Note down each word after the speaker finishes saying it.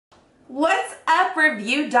What's up,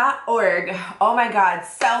 review.org? Oh my god,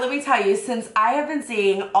 so let me tell you, since I have been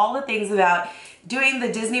seeing all the things about doing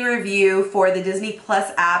the Disney review for the Disney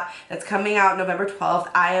Plus app that's coming out November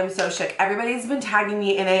 12th, I am so shook. Everybody's been tagging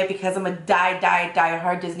me in it because I'm a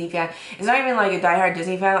die-hard Disney fan. It's not even like a die-hard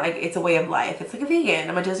Disney fan, like it's a way of life. It's like a vegan.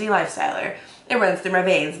 I'm a Disney lifestyler. It runs through my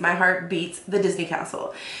veins. My heart beats the Disney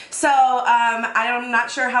castle. So I'm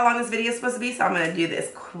not sure how long this video is supposed to be, so I'm gonna do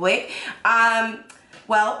this quick.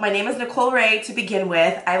 Well, my name is TheNicholeRay to begin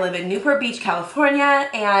with. I live in Newport Beach, California,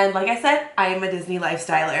 and like I said, I am a Disney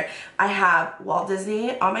lifestyler. I have Walt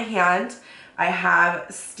Disney on my hand. I have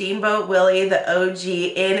Steamboat Willie, the OG,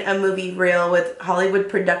 in a movie reel with Hollywood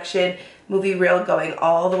production movie reel going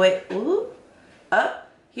all the way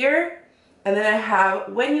up here. And then I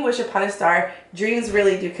have When You Wish Upon a Star, Dreams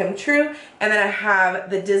Really Do Come True. And then I have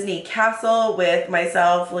the Disney Castle with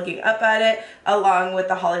myself looking up at it, along with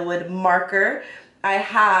the Hollywood marker. I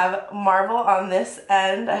have Marvel on this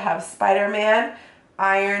end. I have Spider-Man,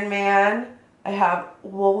 Iron Man, I have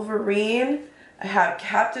Wolverine, I have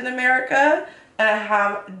Captain America, and I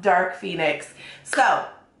have Dark Phoenix. So,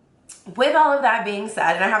 with all of that being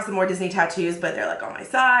said, and I have some more Disney tattoos, but they're like on my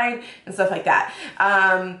side and stuff like that.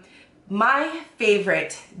 My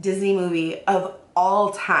favorite Disney movie of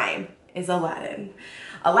all time is Aladdin.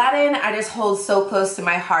 Aladdin, I just hold so close to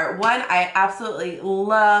my heart. One, I absolutely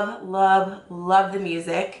love the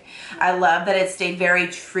music. I love that it stayed very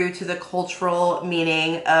true to the cultural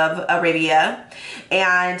meaning of Arabia.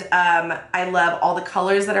 And I love all the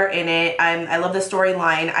colors that are in it. I love the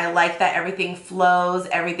storyline. I like that everything flows.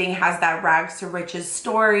 Everything has that rags to riches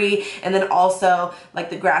story. And then also,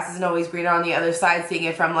 like, the grass isn't always greener on the other side, seeing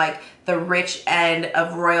it from like the rich end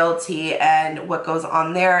of royalty and what goes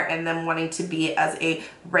on there, and then wanting to be as a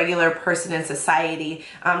regular person in society,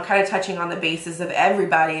 kind of touching on the basis of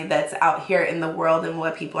everybody that's out here in the world and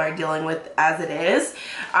what people are dealing with as it is.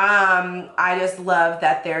 I just love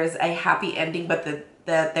that there's a happy ending, but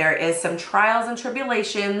that there is some trials and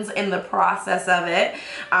tribulations in the process of it,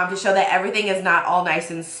 to show that everything is not all nice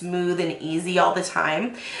and smooth and easy all the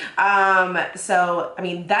time. So, I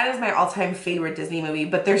mean, that is my all-time favorite Disney movie,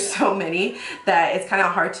 but there's so many that it's kind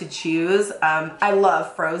of hard to choose. I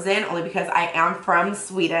love Frozen only because I am from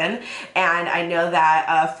Sweden, and I know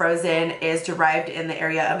that Frozen is derived in the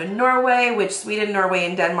area of Norway, which Sweden, Norway,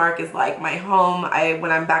 and Denmark is like my home.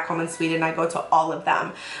 When I'm back home in Sweden, I go to all of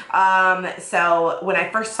them. So when I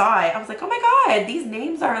first saw it, I was like, oh my god, these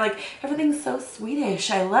names are like, everything's so Swedish.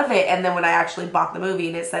 I love it. And then when I actually bought the movie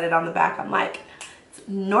and it said it on the back, I'm like, it's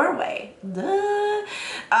Norway. Duh.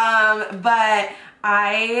 But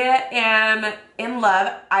I am in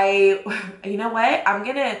love. You know what? I'm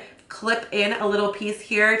gonna clip in a little piece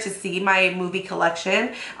here to see my movie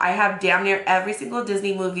collection. I have damn near every single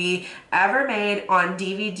Disney movie ever made on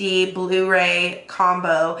DVD, Blu-ray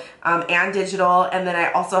combo, and digital, and then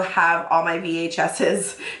I also have all my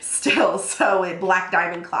VHSs still, so with Black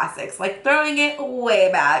Diamond classics, like throwing it way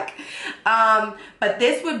back. But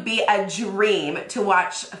this would be a dream to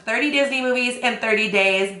watch 30 Disney movies in 30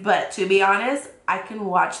 days, but to be honest, I can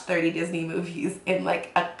watch 30 Disney movies in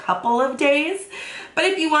like a couple of days. But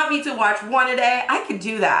if you want me to watch one a day, I could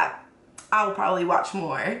do that. I'll probably watch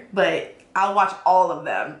more, but I'll watch all of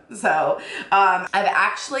them. So I've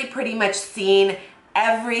actually pretty much seen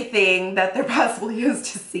everything that there possibly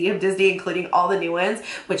is to see of Disney, including all the new ones,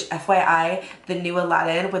 which FYI, the new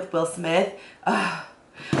Aladdin with Will Smith,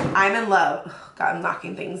 I'm in love. Oh, God, I'm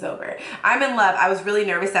knocking things over. I'm in love. I was really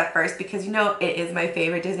nervous at first because, you know, it is my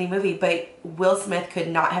favorite Disney movie, but Will Smith could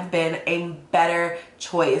not have been a better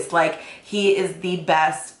choice. Like, he is the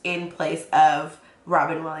best in place of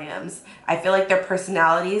Robin Williams. I feel like their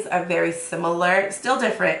personalities are very similar, still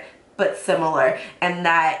different, but similar, and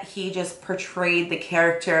that he just portrayed the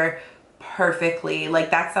character perfectly. Like,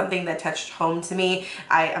 that's something that touched home to me.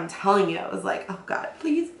 I'm telling you, I was like, oh God,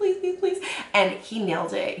 please, please, please, please. And he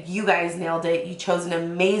nailed it. You guys nailed it. You chose an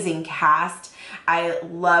amazing cast. I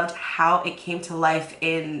loved how it came to life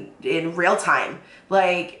in real time.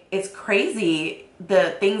 Like, it's crazy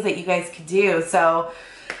the things that you guys could do. So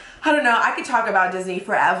I don't know, I could talk about Disney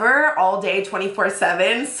forever, all day,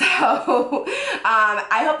 24/7. So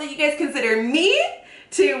I hope that you guys consider me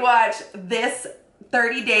to watch this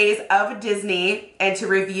 30 days of Disney and to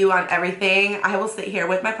review on everything. I will sit here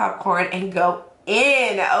with my popcorn and go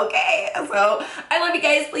in, okay? So I love you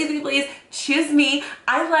guys. Please, please choose me.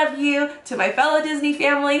 I love you. To my fellow Disney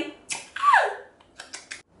family.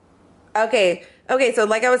 Okay, Okay, so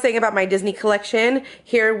like I was saying about my Disney collection,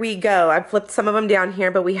 here we go. I flipped some of them down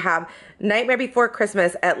here, but we have Nightmare Before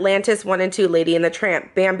Christmas, Atlantis 1 and 2, Lady and the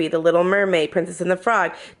Tramp, Bambi, The Little Mermaid, Princess and the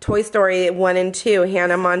Frog, Toy Story 1 and 2,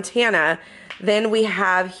 Hannah Montana. Then we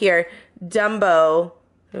have here Dumbo.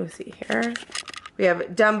 Let me see here. We have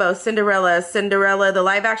Dumbo, Cinderella, the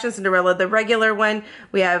live action Cinderella, the regular one.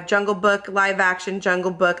 We have Jungle Book, live action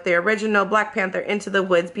Jungle Book, the original, Black Panther, Into the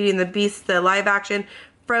Woods, Beauty and the Beast, the live action,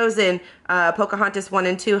 Frozen, Pocahontas 1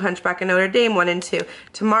 and 2, Hunchback of Notre Dame 1 and 2,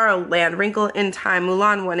 Tomorrowland, Wrinkle in Time,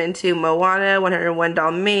 Mulan 1 and 2, Moana, 101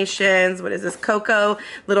 Dalmatians, what is this, Coco,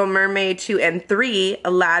 Little Mermaid 2 and 3,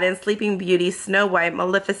 Aladdin, Sleeping Beauty, Snow White,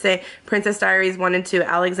 Maleficent, Princess Diaries 1 and 2,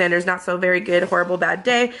 Alexander's Not So Very Good, Horrible Bad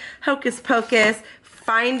Day, Hocus Pocus,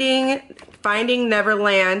 Finding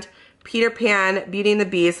Neverland, Peter Pan, Beauty and the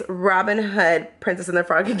Beast, Robin Hood, Princess and the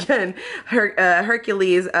Frog again,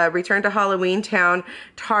 Hercules, Return to Halloween Town,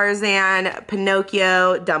 Tarzan,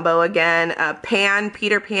 Pinocchio, Dumbo again, Pan,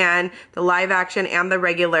 Peter Pan, the live action and the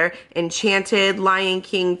regular, Enchanted, Lion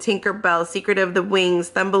King, Tinkerbell, Secret of the Wings,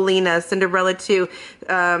 Thumbelina, Cinderella 2,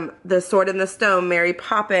 The Sword in the Stone, Mary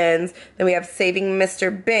Poppins. Then we have Saving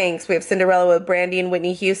Mr. Banks. We have Cinderella with Brandy and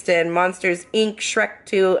Whitney Houston, Monsters Inc., Shrek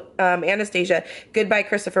 2, Anastasia, Goodbye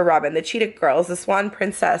Christopher Robin, The Cheetah Girls, The Swan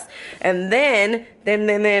Princess, and then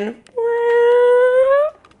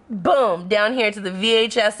boom, down here to the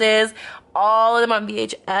VHSs, all of them on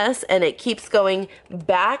VHS, and it keeps going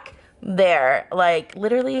back there. Like,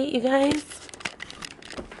 literally, you guys,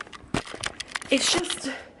 it's just,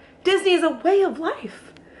 Disney is a way of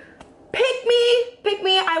life. Pick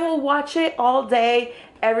me, I will watch it all day,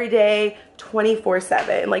 every day,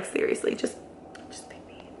 24/7. Like, seriously, just pick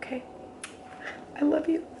me, okay? I love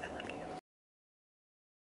you.